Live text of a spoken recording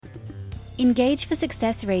Engage for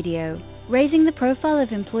Success Radio, raising the profile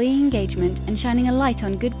of employee engagement and shining a light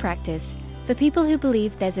on good practice for people who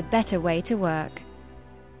believe there's a better way to work.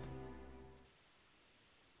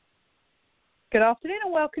 Good afternoon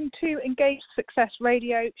and welcome to Engage for Success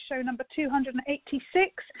Radio, show number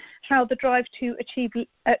 286. How the drive to achieve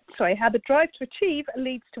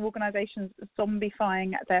leads to organisations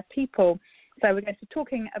zombifying their people. So we're going to be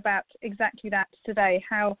talking about exactly that today,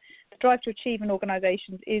 how the drive to achieve in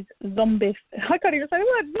organisations is zombifying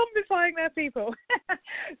their people.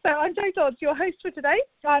 So I'm Jo Dodds, your host for today.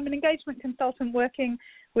 I'm an engagement consultant working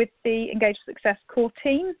with the Engage for Success core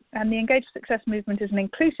team, and the Engage for Success movement is an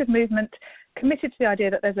inclusive movement committed to the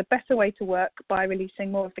idea that there's a better way to work by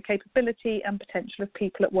releasing more of the capability and potential of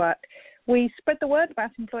people at work. We spread the word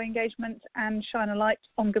about employee engagement and shine a light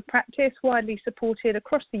on good practice, widely supported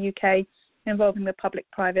across the UK, involving the public,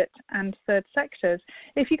 private and third sectors.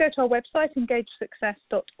 If you go to our website,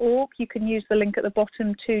 engagesuccess.org, you can use the link at the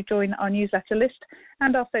bottom to join our newsletter list,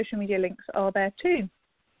 and our social media links are there too.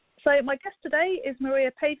 So my guest today is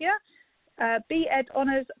Maria Paviour, B.ed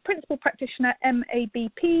Honours Principal Practitioner,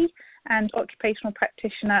 MABP, and Occupational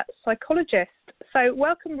Practitioner, Psychologist. So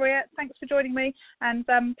welcome, Maria. Thanks for joining me. And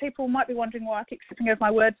people might be wondering why I keep skipping over my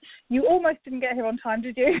words. You almost didn't get here on time,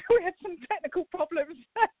 did you? We had some technical problems.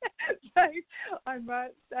 So I'm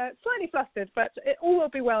slightly flustered, but it all will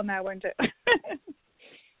be well now, won't it?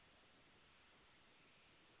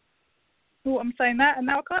 Oh, I'm saying that, and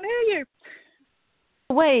now I can't hear you.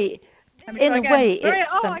 Wait, in a way, Maria,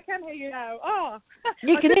 I can hear you now. Oh,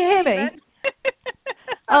 you can hear me?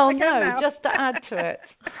 Oh, no, just to add to it.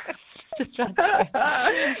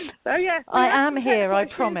 So, yes, I am here, I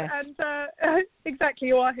promise. And exactly,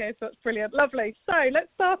 you are here, so that's brilliant. Lovely. So let's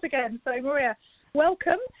start again. So, Maria,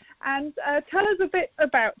 welcome, and tell us a bit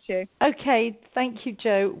about you. Okay, thank you,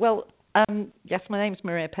 Jo. Well, yes, my name's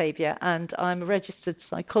Maria Paviour, and I'm a registered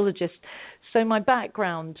psychologist. So my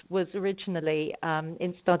background was originally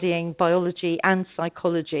in studying biology and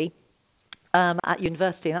psychology at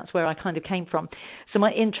university, and that's where I kind of came from. So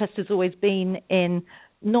my interest has always been in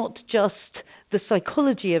not just the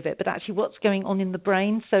psychology of it, but actually what's going on in the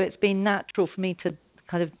brain. So it's been natural for me to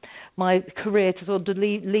kind of my career to sort of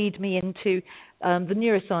lead me into the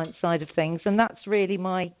neuroscience side of things, and that's really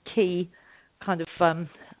my key kind of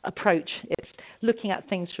approach. It's looking at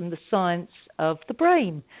things from the science of the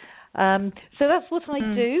brain. So that's what I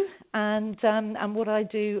do, and what I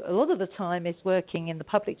do a lot of the time is working in the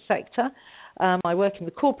public sector. I work in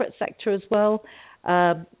the corporate sector as well,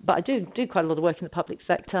 but I do quite a lot of work in the public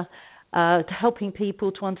sector, helping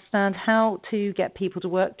people to understand how to get people to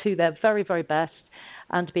work to their very, very best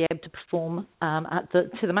and to be able to perform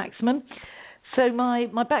to the maximum. So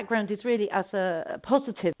my background is really as a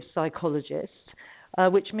positive psychologist,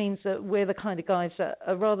 which means that we're the kind of guys that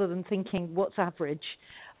are, rather than thinking what's average,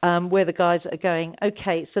 we're the guys that are going,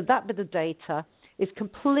 okay, so that bit of data is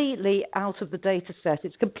completely out of the data set.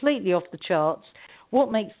 It's completely off the charts.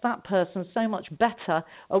 What makes that person so much better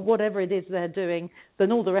at whatever it is they're doing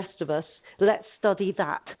than all the rest of us? Let's study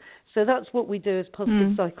that. So that's what we do as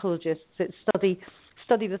positive psychologists. It's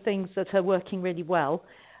study the things that are working really well.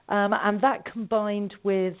 And that, combined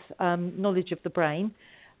with knowledge of the brain,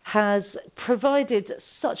 has provided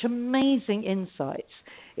such amazing insights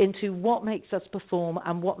into what makes us perform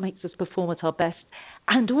and what makes us perform at our best,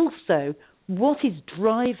 and also what is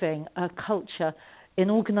driving a culture in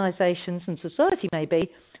organisations and society maybe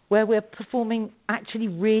where we're performing actually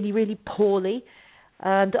really, really poorly.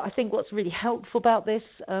 And I think what's really helpful about this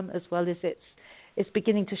as well is it's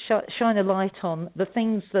beginning to shine a light on the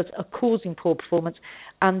things that are causing poor performance,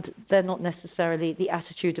 and they're not necessarily the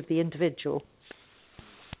attitude of the individual.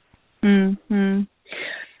 Mm-hmm.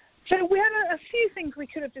 So we had a few things we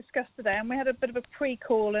could have discussed today, and we had a bit of a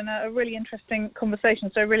pre-call and a really interesting conversation,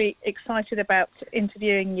 so really excited about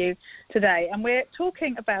interviewing you today. And we're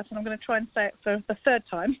talking about, and I'm going to try and say it for the third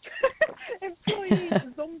time, employee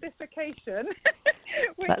zombification,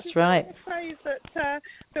 which That's is right. a phrase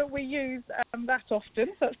that we use that often,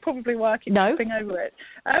 so that's probably why I keep skipping over it.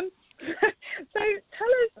 So tell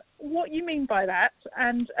us what you mean by that,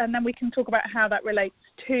 and then we can talk about how that relates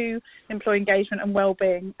to employee engagement and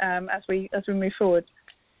well-being as we move forward.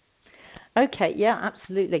 Okay, yeah,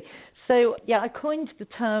 absolutely. So, I coined the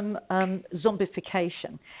term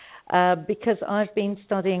zombification because I've been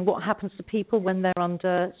studying what happens to people when they're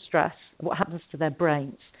under stress, what happens to their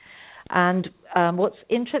brains. And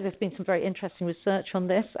there's been some very interesting research on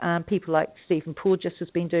this. People like Stephen Porges has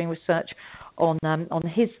been doing research on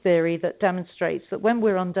his theory that demonstrates that when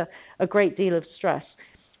we're under a great deal of stress,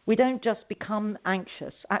 we don't just become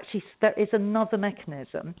anxious. Actually, there is another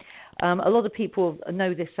mechanism. A lot of people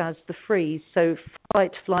know this as the freeze. So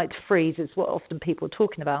fight, flight, freeze is what often people are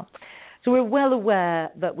talking about. So we're well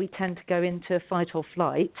aware that we tend to go into fight or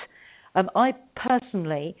flight. I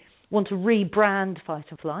personally want to rebrand fight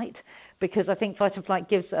or flight because I think fight or flight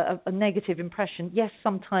gives a negative impression. Yes,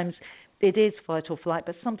 sometimes it is fight or flight,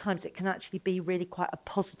 but sometimes it can actually be really quite a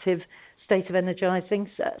positive state of energizing.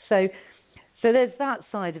 So there's that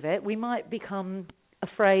side of it. We might become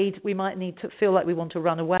afraid. We might need to feel like we want to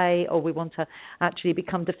run away, or we want to actually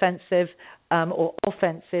become defensive or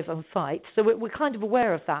offensive and fight. So we're kind of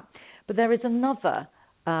aware of that. But there is another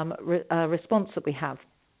response that we have.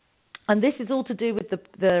 And this is all to do with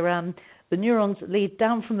the neurons that lead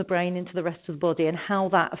down from the brain into the rest of the body and how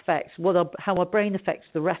that affects, how our brain affects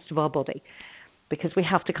the rest of our body. Because we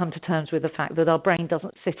have to come to terms with the fact that our brain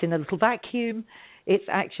doesn't sit in a little vacuum. It's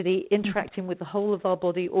actually interacting with the whole of our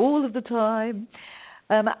body all of the time.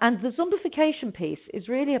 And the zombification piece is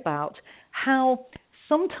really about how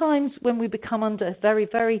sometimes when we become under very,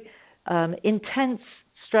 very intense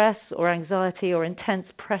stress or anxiety or intense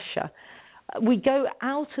pressure, we go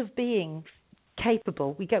out of being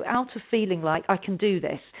capable. We go out of feeling like I can do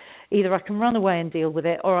this. Either I can run away and deal with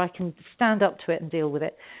it, or I can stand up to it and deal with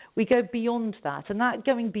it. We go beyond that, and that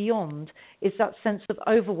going beyond is that sense of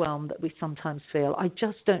overwhelm that we sometimes feel. I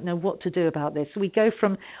just don't know what to do about this. So we go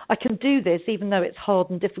from I can do this even though it's hard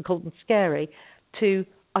and difficult and scary to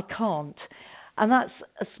I can't. And that's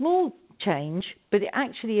a small change, but it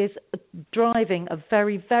actually is driving a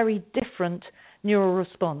very, very different neural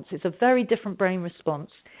response. It's a very different brain response.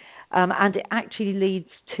 And it actually leads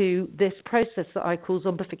to this process that I call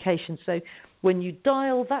zombification. So when you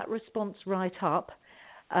dial that response right up,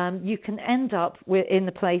 you can end up in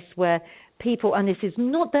the place where people, and this is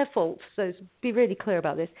not their fault, so be really clear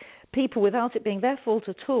about this, people without it being their fault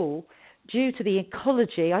at all, due to the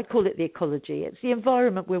ecology, I call it the ecology, it's the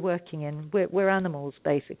environment we're working in. We're animals,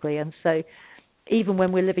 basically. And so even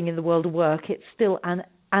when we're living in the world of work, it's still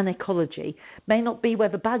an ecology. May not be where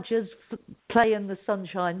the badgers play in the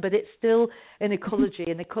sunshine, but it's still an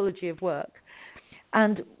ecology of work.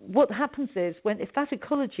 And what happens is if that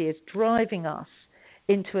ecology is driving us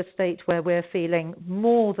into a state where we're feeling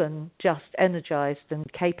more than just energized and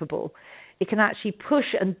capable, it can actually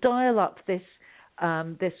push and dial up this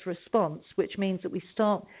response, which means that we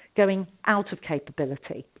start going out of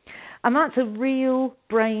capability. And that's a real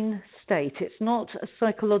brain state. It's not a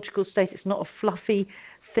psychological state. It's not a fluffy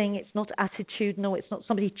thing. It's not attitudinal. It's not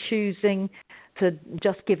somebody choosing to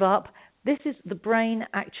just give up. This is the brain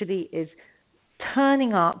actually is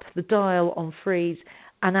turning up the dial on freeze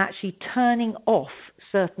and actually turning off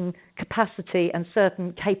certain capacity and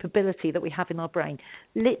certain capability that we have in our brain,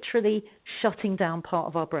 literally shutting down part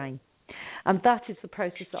of our brain. And that is the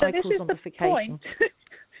process that I call zombification.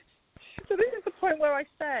 So this is the point where I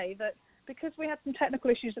say that because we had some technical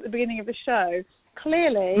issues at the beginning of the show,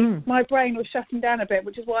 clearly my brain was shutting down a bit,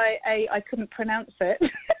 which is why A, I couldn't pronounce it,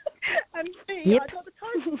 and B, I got the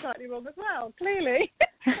title slightly wrong as well. Clearly,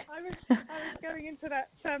 I was going into that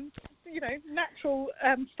natural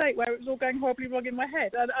state where it was all going horribly wrong in my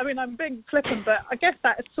head. I mean, I'm being flippant, but I guess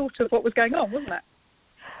that is sort of what was going on, wasn't it?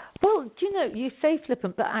 Well, do you know, you say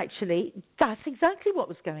flippant, but actually that's exactly what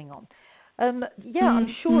was going on. I'm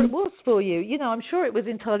sure it was for you. You know, I'm sure it was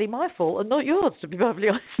entirely my fault and not yours, to be perfectly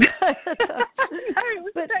honest. No, it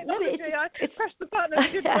was technology. I pressed the button and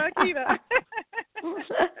it didn't work either.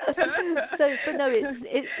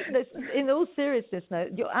 It's in all seriousness, no,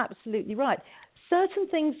 you're absolutely right. Certain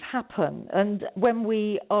things happen, and when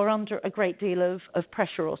we are under a great deal of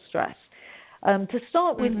pressure or stress. To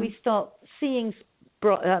start with, we start seeing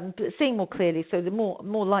more clearly, so the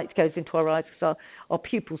more light goes into our eyes because our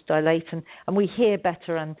pupils dilate and we hear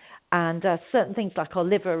better, and certain things like our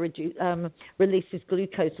liver releases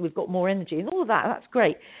glucose, so we've got more energy, and all of that, that's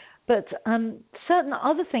great. But certain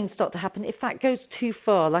other things start to happen if that goes too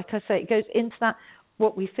far. Like I say, it goes into that,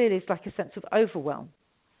 what we feel is like a sense of overwhelm.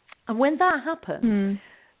 And when that happens,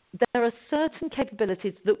 there are certain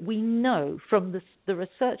capabilities that we know from the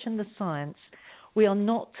research and the science we are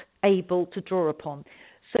not able to draw upon.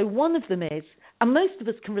 So one of them is, and most of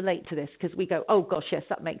us can relate to this because we go, oh gosh, yes,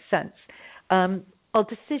 that makes sense. Our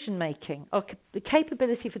decision making, the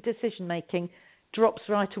capability for decision making drops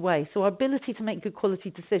right away. So our ability to make good quality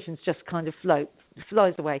decisions just kind of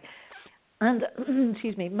flies away. And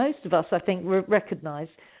excuse me, most of us, I think, recognise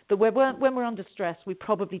that when we're under stress, we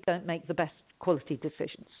probably don't make the best quality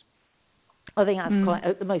decisions. I think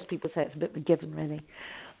that's most people say it's a bit of a given, really.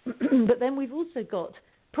 But then we've also got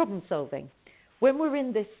problem solving. When we're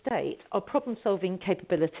in this state, our problem solving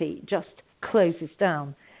capability just closes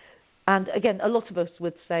down. And again, a lot of us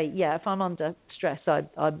would say, yeah, if I'm under stress,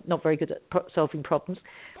 I'm not very good at solving problems.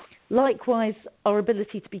 Likewise, our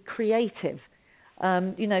ability to be creative.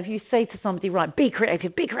 If you say to somebody, right, be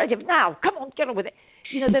creative now, come on, get on with it.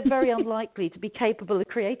 They're very unlikely to be capable of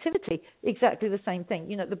creativity. Exactly the same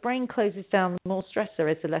thing. The brain closes down, the more stress there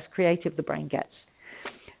is, the less creative the brain gets.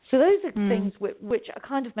 So those are things which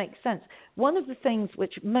kind of make sense. One of the things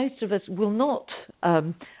which most of us will not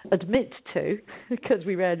admit to, because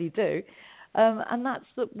we rarely do, and that's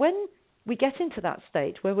that when we get into that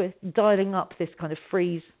state where we're dialing up this kind of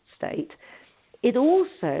freeze state, it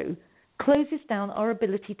also closes down our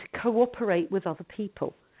ability to cooperate with other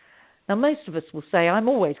people. Now, most of us will say, I'm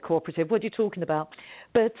always cooperative, what are you talking about?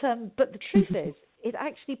 But the truth is, it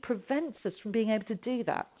actually prevents us from being able to do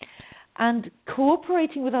that. And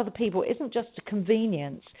cooperating with other people isn't just a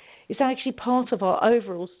convenience, it's actually part of our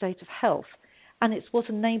overall state of health. And it's what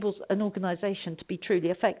enables an organisation to be truly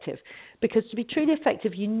effective. Because to be truly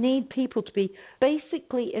effective, you need people to be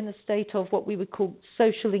basically in a state of what we would call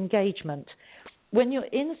social engagement. When you're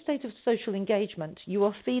in a state of social engagement, you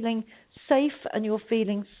are feeling safe and you're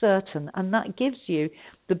feeling certain. And that gives you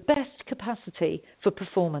the best capacity for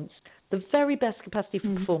performance, the very best capacity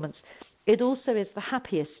for performance. It also is the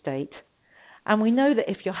happiest state. And we know that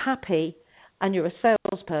if you're happy and you're a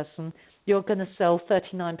salesperson, you're going to sell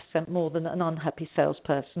 39% more than an unhappy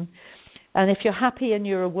salesperson. And if you're happy and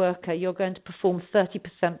you're a worker, you're going to perform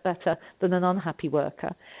 30% better than an unhappy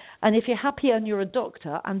worker. And if you're happy and you're a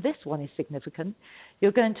doctor, and this one is significant,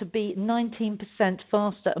 you're going to be 19%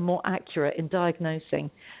 faster and more accurate in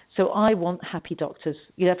diagnosing. So I want happy doctors.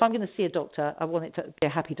 If I'm going to see a doctor, I want it to be a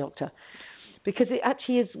happy doctor. Because it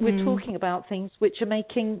actually is, we're talking about things which are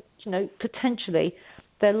making, potentially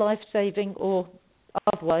their life-saving or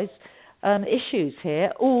otherwise issues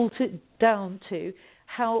here, all down to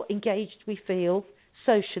how engaged we feel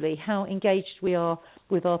socially, how engaged we are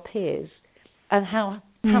with our peers, and how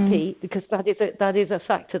happy, because that is a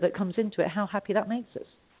factor that comes into it, how happy that makes us.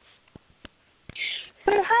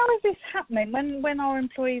 So how is this happening when our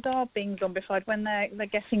employees are being zombified, when they're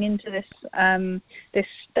getting into this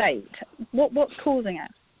state? What's causing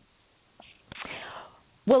it?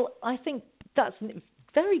 Well, I think that's a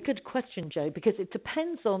very good question, Jo, because it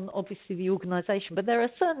depends on obviously the organisation, but there are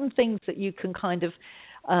certain things that you can kind of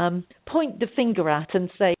point the finger at and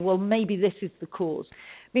say, well, maybe this is the cause. I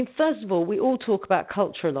mean, first of all, we all talk about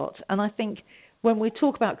culture a lot, and I think when we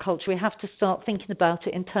talk about culture, we have to start thinking about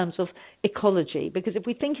it in terms of ecology, because if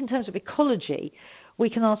we think in terms of ecology, we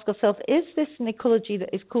can ask ourselves, is this an ecology that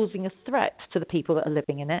is causing a threat to the people that are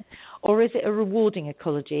living in it, or is it a rewarding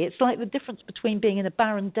ecology? It's like the difference between being in a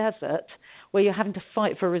barren desert where you're having to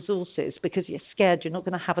fight for resources because you're scared you're not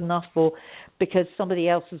going to have enough, or because somebody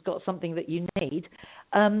else has got something that you need,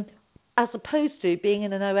 as opposed to being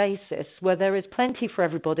in an oasis where there is plenty for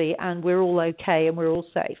everybody and we're all okay and we're all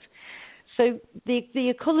safe. So the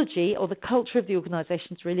ecology or the culture of the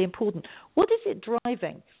organisation is really important. What is it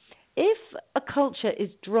driving? If a culture is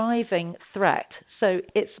driving threat, so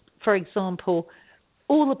it's, for example,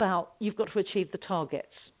 all about you've got to achieve the targets.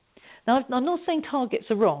 Now, I'm not saying targets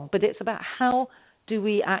are wrong, but it's about how do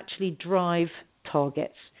we actually drive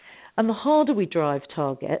targets. And the harder we drive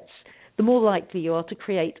targets, the more likely you are to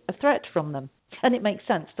create a threat from them. And it makes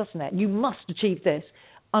sense, doesn't it? You must achieve this.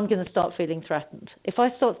 I'm going to start feeling threatened. If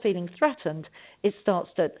I start feeling threatened, it starts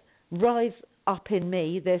to rise up in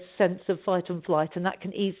me this sense of fight and flight, and that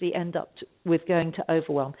can easily end up with going to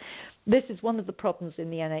overwhelm. This is one of the problems in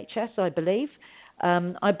the NHS, I believe.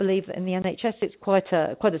 I believe that in the NHS it's quite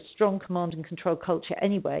a strong command and control culture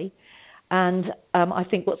anyway. And I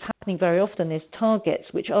think what's happening very often is targets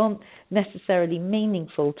which aren't necessarily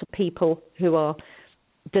meaningful to people who are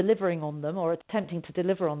delivering on them or attempting to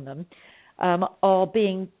deliver on them, are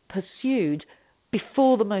being pursued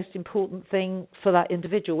before the most important thing for that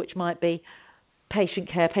individual, which might be patient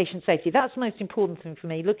care, patient safety. That's the most important thing for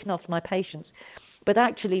me, looking after my patients. But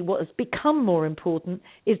actually what has become more important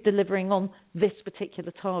is delivering on this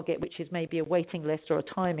particular target, which is maybe a waiting list or a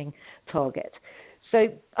timing target. So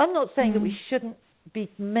I'm not saying that we shouldn't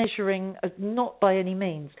be measuring, not by any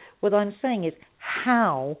means. What I'm saying is,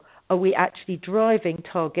 how are we actually driving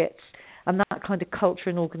targets and that kind of culture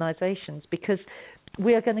in organisations? Because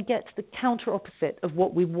we are going to get the counter opposite of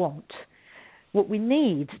what we want. What we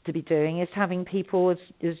need to be doing is having people,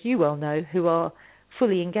 as you well know, who are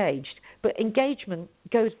fully engaged. But engagement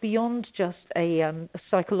goes beyond just a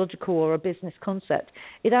psychological or a business concept.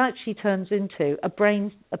 It actually turns into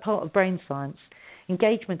a part of brain science.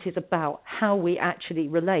 Engagement is about how we actually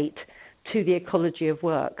relate to the ecology of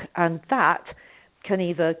work, and that can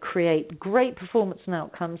either create great performance and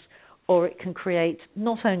outcomes, or it can create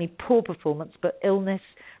not only poor performance, but illness,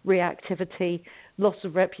 reactivity, loss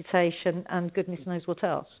of reputation, and goodness knows what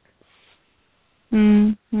else.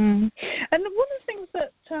 And one of the things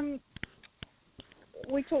that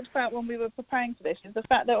we talked about when we were preparing for this is the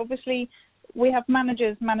fact that obviously we have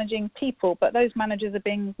managers managing people, but those managers are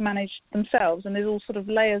being managed themselves, and there's all sort of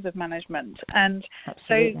layers of management. And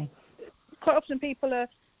Absolutely. so quite often people are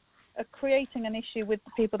creating an issue with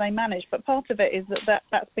the people they manage, but part of it is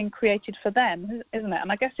that's been created for them, isn't it?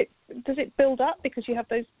 And I guess does it build up because you have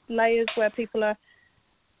those layers where people are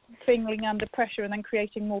feeling under pressure and then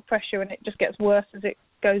creating more pressure, and it just gets worse as it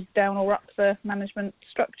goes down or up the management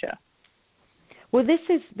structure? Well, this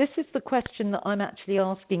is the question that I'm actually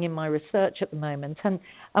asking in my research at the moment, and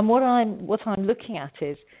what I'm looking at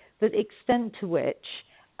is the extent to which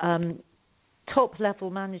top level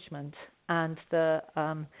management and the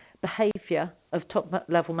behaviour of top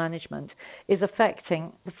level management is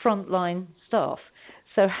affecting the frontline staff.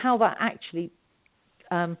 So how that actually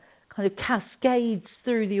kind of cascades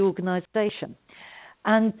through the organisation.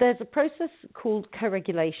 And there's a process called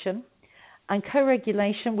co-regulation. And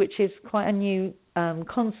co-regulation, which is quite a new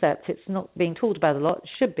concept, it's not being talked about a lot, it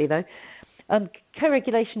should be though.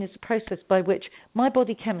 Co-regulation is a process by which my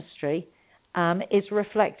body chemistry is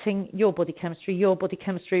reflecting your body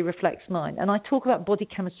chemistry reflects mine. And I talk about body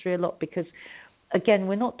chemistry a lot because, again,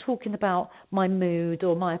 we're not talking about my mood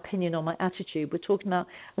or my opinion or my attitude. We're talking about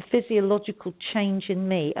a physiological change in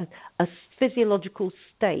me, a physiological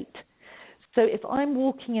state. So if I'm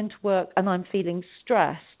walking into work and I'm feeling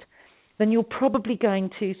stressed, then you're probably going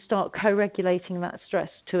to start co-regulating that stress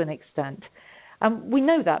to an extent. We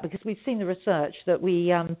know that because we've seen the research that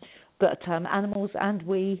animals and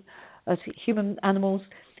we, as human animals,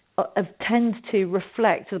 tend to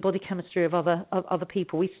reflect the body chemistry of other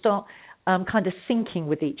people. We start kind of syncing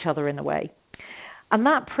with each other in a way. And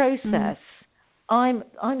that process, I'm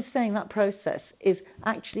saying that process is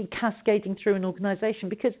actually cascading through an organisation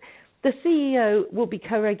because the CEO will be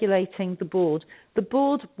co-regulating the board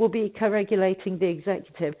will be co-regulating the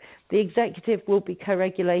executive will be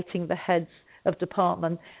co-regulating the heads of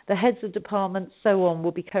department, the heads of department, so on,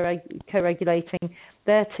 will be co-regulating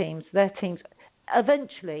their teams.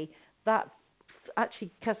 Eventually, that actually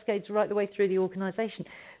cascades right the way through the organisation.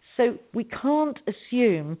 So we can't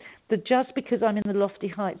assume that just because I'm in the lofty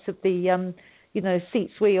heights of the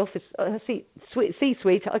C-suite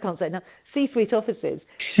offices,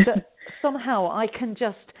 that somehow I can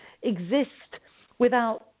just exist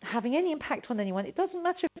without having any impact on anyone. It doesn't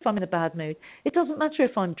matter if I'm in a bad mood. It doesn't matter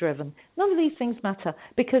if I'm driven. None of these things matter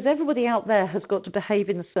because everybody out there has got to behave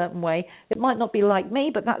in a certain way. It might not be like me,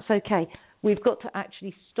 but that's okay. We've got to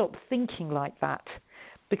actually stop thinking like that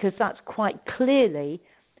because that's quite clearly,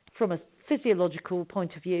 from a physiological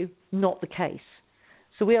point of view, not the case.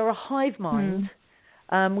 So we are a hive mind.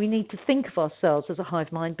 We need to think of ourselves as a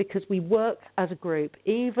hive mind because we work as a group.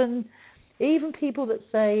 Even people that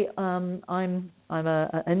say I'm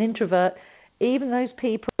an introvert, even those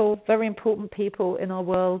people, very important people in our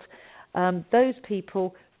world, those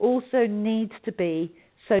people also need to be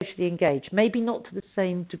socially engaged. Maybe not to the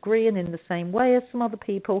same degree and in the same way as some other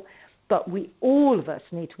people, but all of us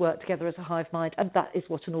need to work together as a hive mind, and that is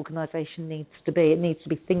what an organisation needs to be. It needs to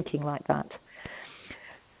be thinking like that.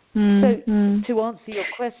 So to answer your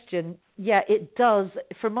question, yeah, it does.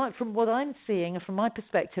 From what I'm seeing and from my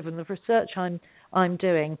perspective and the research I'm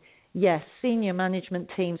doing, yes, senior management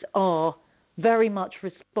teams are very much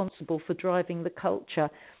responsible for driving the culture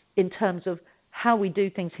in terms of how we do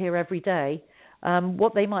things here every day.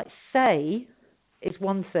 What they might say is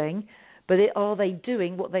one thing, but are they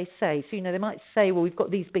doing what they say? So, they might say, well, we've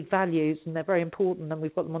got these big values and they're very important and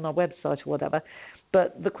we've got them on our website or whatever.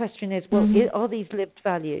 But the question is, well, are these lived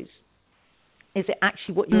values? Is it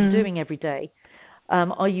actually what you're doing every day?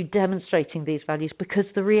 Are you demonstrating these values? Because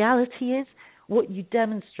the reality is what you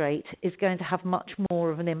demonstrate is going to have much more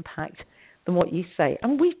of an impact than what you say.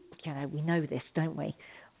 And we know this, don't we?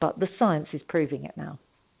 But the science is proving it now.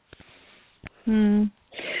 You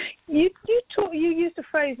used a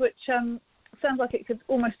phrase which sounds like it could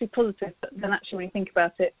almost be positive, but then actually when you think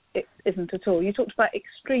about it, it isn't at all. You talked about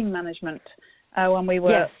extreme management when we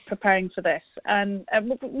were preparing for this. And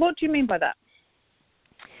what do you mean by that?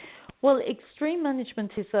 Well, extreme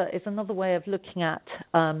management is another way of looking at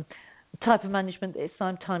the type of management that is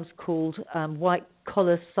sometimes called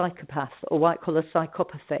white-collar psychopath or white-collar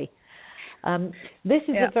psychopathy. This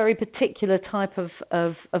is a very particular type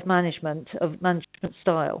of management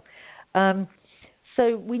style.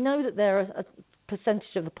 So we know that there are a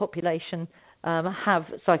percentage of the population have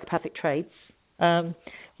psychopathic traits.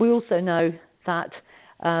 We also know that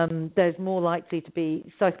there's more likely to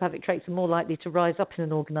be psychopathic traits are more likely to rise up in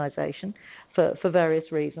an organisation for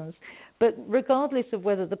various reasons. But regardless of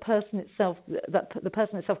whether the person itself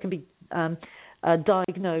can be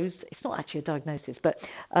diagnosed, it's not actually a diagnosis, but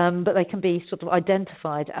they can be sort of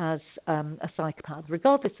identified as a psychopath.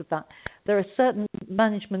 Regardless of that, there are certain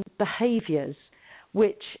management behaviours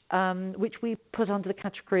which we put under the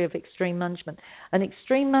category of extreme management. And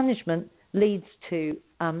extreme management leads to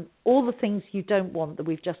all the things you don't want that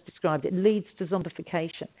we've just described. It leads to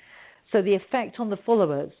zombification. So the effect on the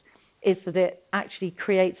followers is that it actually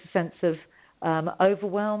creates a sense of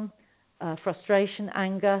overwhelm, frustration,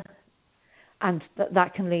 anger, and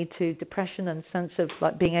that can lead to depression and a sense of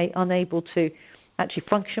like being unable to actually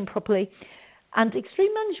function properly. And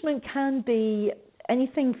extreme management can be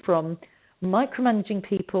anything from micromanaging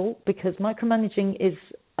people, because micromanaging is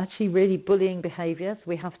actually really bullying behaviour, so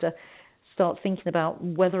we have to start thinking about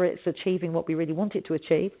whether it's achieving what we really want it to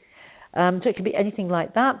achieve. So it can be anything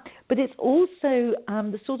like that, but it's also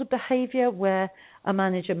the sort of behaviour where a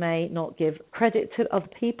manager may not give credit to other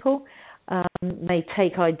people, may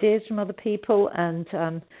take ideas from other people and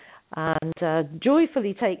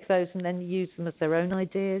joyfully take those and then use them as their own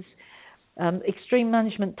ideas. Extreme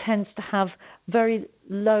management tends to have very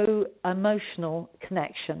low emotional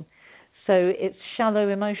connection. So it's shallow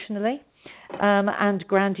emotionally and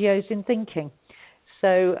grandiose in thinking.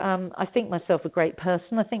 So I think myself a great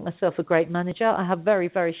person. I think myself a great manager. I have very,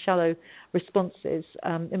 very shallow responses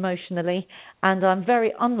emotionally, and I'm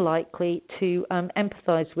very unlikely to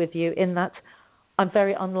empathise with you in that I'm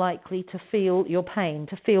very unlikely to feel your pain,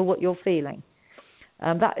 to feel what you're feeling.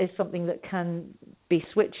 That is something that can be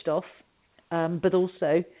switched off, but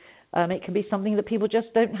also it can be something that people just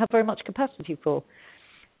don't have very much capacity for.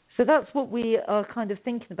 So that's what we are kind of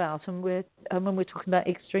thinking about, and when we're talking about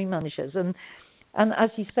extreme managers. And as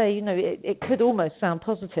you say, you know, it could almost sound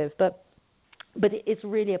positive, but it's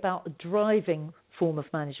really about a driving form of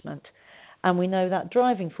management. And we know that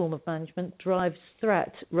driving form of management drives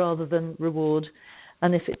threat rather than reward.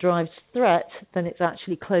 And if it drives threat, then it's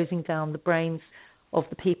actually closing down the brains of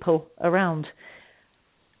the people around,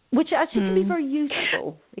 which actually can be very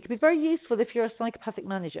useful. It can be very useful if you're a psychopathic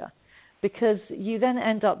manager, because you then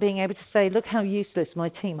end up being able to say, look how useless my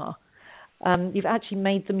team are. You've actually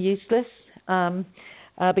made them useless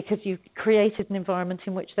because you've created an environment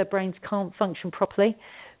in which their brains can't function properly.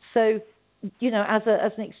 So, you know, as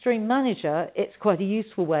an extreme manager, it's quite a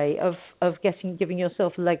useful way of giving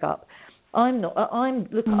yourself a leg up. I'm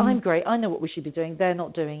great. I know what we should be doing. They're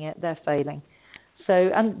not doing it. They're failing. So,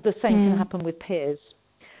 and the same can happen with peers.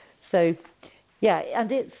 So, yeah,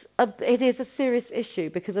 and it is a serious issue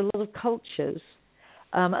because a lot of cultures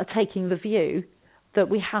are taking the view that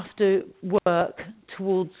we have to work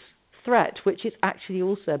towards threat, which is actually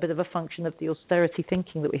also a bit of a function of the austerity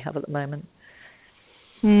thinking that we have at the moment.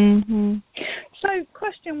 Mm-hmm. So,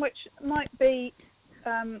 question which might be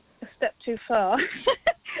a step too far.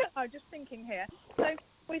 I'm just thinking here. So,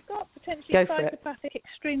 we've got potentially psychopathic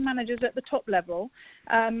extreme managers at the top level,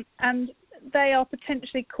 and they are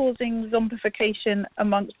potentially causing zombification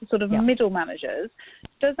amongst the sort of middle managers.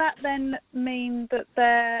 Does that then mean that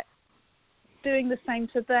they're doing the same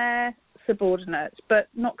to their subordinates, but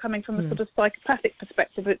not coming from a sort of psychopathic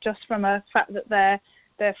perspective, but just from a fact that they're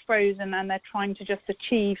frozen and they're trying to just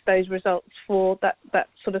achieve those results for that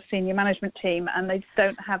sort of senior management team, and they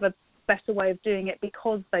don't have a better way of doing it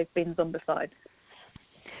because they've been zombified?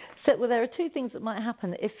 So, well, there are two things that might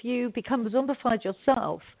happen. If you become zombified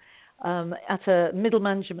yourself at a middle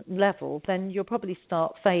management level, then you'll probably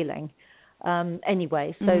start failing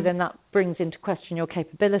anyway. So then that brings into question your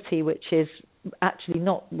capability, which is actually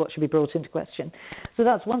not what should be brought into question. So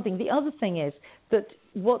that's one thing. The other thing is that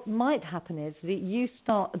what might happen is that you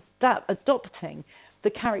start adopting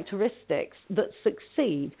the characteristics that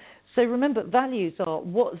succeed. So remember, values are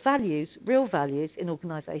real values in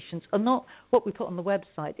organisations are not what we put on the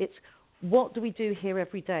website. It's what do we do here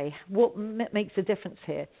every day? What makes a difference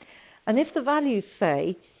here? And if the values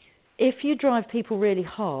say, if you drive people really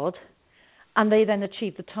hard and they then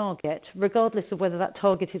achieve the target, regardless of whether that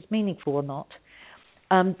target is meaningful or not,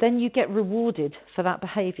 then you get rewarded for that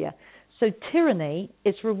behaviour. So tyranny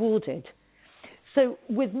is rewarded. So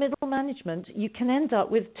with middle management, you can end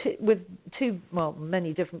up with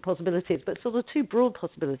many different possibilities, but sort of two broad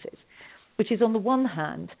possibilities, which is on the one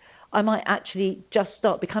hand, I might actually just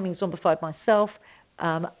start becoming zombified myself,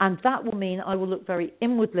 and that will mean I will look very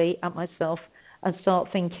inwardly at myself and start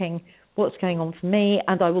thinking, what's going on for me,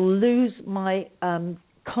 and I will lose my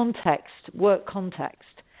work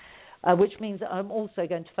context, which means that I'm also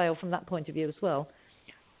going to fail from that point of view as well.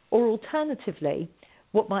 Or alternatively,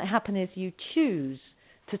 what might happen is you choose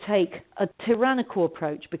to take a tyrannical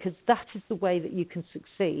approach because that is the way that you can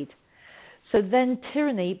succeed. So then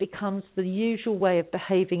tyranny becomes the usual way of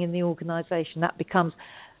behaving in the organisation. That becomes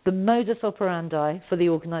the modus operandi for the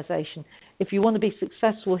organisation. If you want to be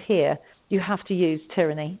successful here, you have to use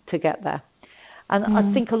tyranny to get there. And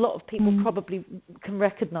I think a lot of people probably can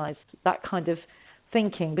recognise that kind of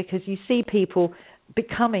thinking, because you see people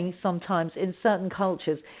becoming sometimes in certain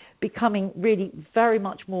cultures, becoming really very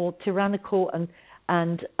much more tyrannical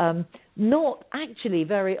and not actually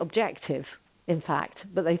very objective, in fact,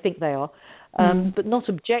 but they think they are. But not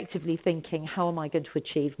objectively thinking, how am I going to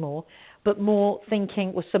achieve more, but more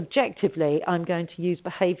thinking, well, subjectively, I'm going to use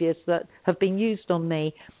behaviours that have been used on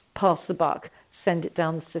me, pass the buck, send it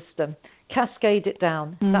down the system, cascade it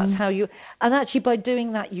down. That's how you, and actually by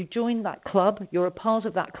doing that, you join that club, you're a part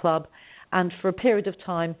of that club, and for a period of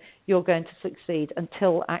time, you're going to succeed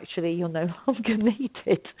until actually you're no longer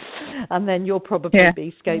needed. And then you'll probably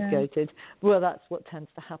be scapegoated. Yeah. Well, that's what tends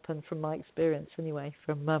to happen from my experience anyway,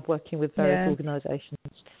 from working with various organisations.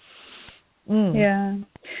 Yeah.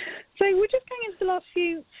 So we're just going into the last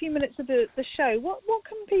few minutes of the show. What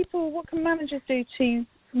can managers do to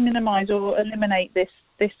minimise or eliminate this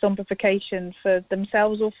zombification for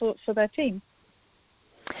themselves or for their team?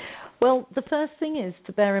 Well, the first thing is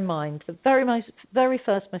to bear in mind, the very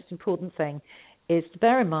first most important thing is to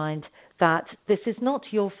bear in mind that this is not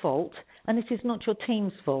your fault and it is not your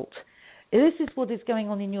team's fault. This is what is going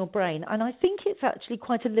on in your brain. And I think it's actually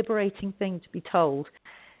quite a liberating thing to be told.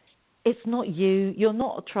 It's not you. You're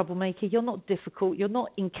not a troublemaker. You're not difficult. You're not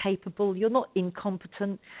incapable. You're not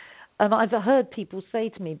incompetent. I've heard people say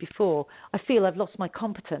to me before, I feel I've lost my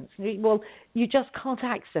competence. Well, you just can't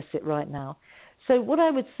access it right now. So what I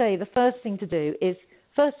would say, the first thing to do is,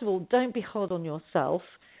 first of all, don't be hard on yourself.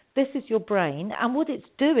 This is your brain, and what it's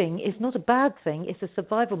doing is not a bad thing. It's a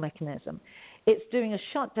survival mechanism. It's doing a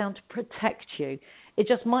shutdown to protect you. It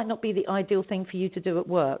just might not be the ideal thing for you to do at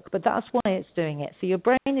work, but that's why it's doing it. So your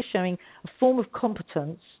brain is showing a form of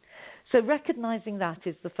competence. So recognizing that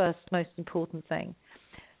is the first most important thing.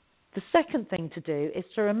 The second thing to do is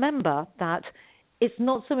to remember that it's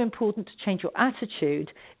not so important to change your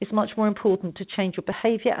attitude. It's much more important to change your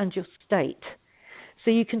behavior and your state.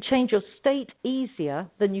 So you can change your state easier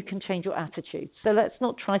than you can change your attitude. So let's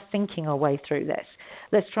not try thinking our way through this.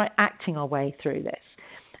 Let's try acting our way through this.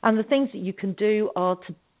 And the things that you can do are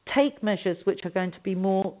to take measures which are going to be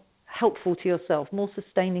more helpful to yourself, more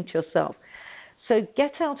sustaining to yourself. So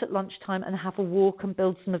get out at lunchtime and have a walk and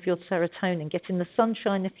build some of your serotonin. Get in the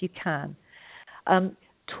sunshine if you can.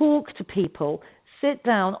 Talk to people. Sit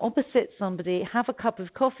down opposite somebody, have a cup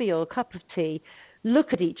of coffee or a cup of tea,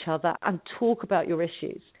 look at each other and talk about your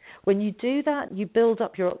issues. When you do that, you build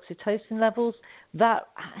up your oxytocin levels. That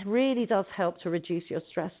really does help to reduce your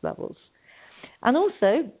stress levels. And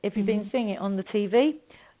also, if you've been seeing it on the TV,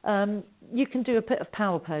 you can do a bit of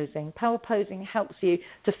power posing. Power posing helps you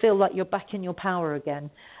to feel like you're back in your power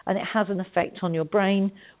again. And it has an effect on your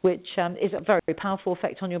brain, which is a very powerful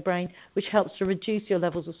effect on your brain, which helps to reduce your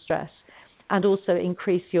levels of stress and also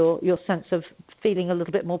increase your sense of feeling a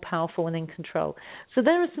little bit more powerful and in control. So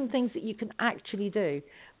there are some things that you can actually do.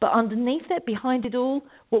 But underneath it, behind it all,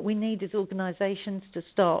 what we need is organisations to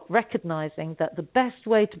start recognising that the best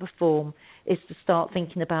way to perform is to start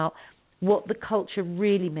thinking about what the culture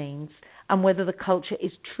really means and whether the culture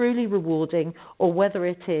is truly rewarding or whether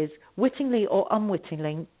it is wittingly or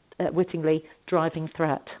unwittingly driving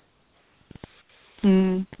threat.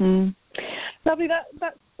 Lovely.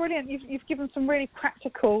 That's brilliant. You've given some really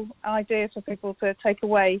practical ideas for people to take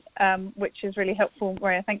away, which is really helpful,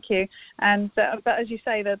 Maria. Thank you. And but as you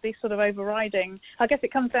say, these sort of overriding, I guess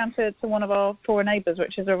it comes down to one of our four enablers,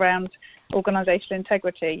 which is around organisational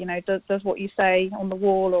integrity. You know, does what you say on the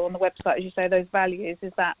wall or on the website, as you say, those values,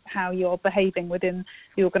 is that how you're behaving within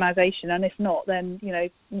the organisation? And if not, then, you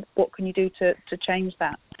know, what can you do to change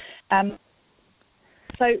that?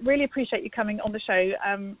 So really appreciate you coming on the show.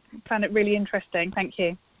 Found it really interesting. Thank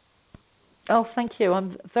you. Oh, thank you.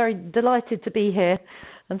 I'm very delighted to be here,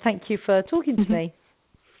 and thank you for talking to me.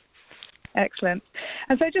 Excellent.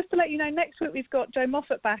 And so just to let you know, next week we've got Jo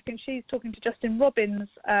Moffat back, and she's talking to Justin Robbins,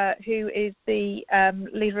 who is the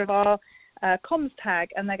leader of our comms tag,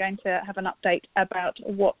 and they're going to have an update about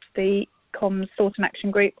what the comms thought and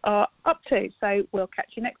action group are up to. So we'll catch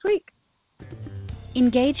you next week.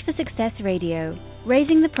 Engage for Success Radio,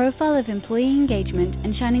 raising the profile of employee engagement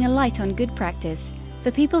and shining a light on good practice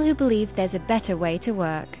for people who believe there's a better way to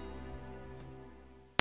work.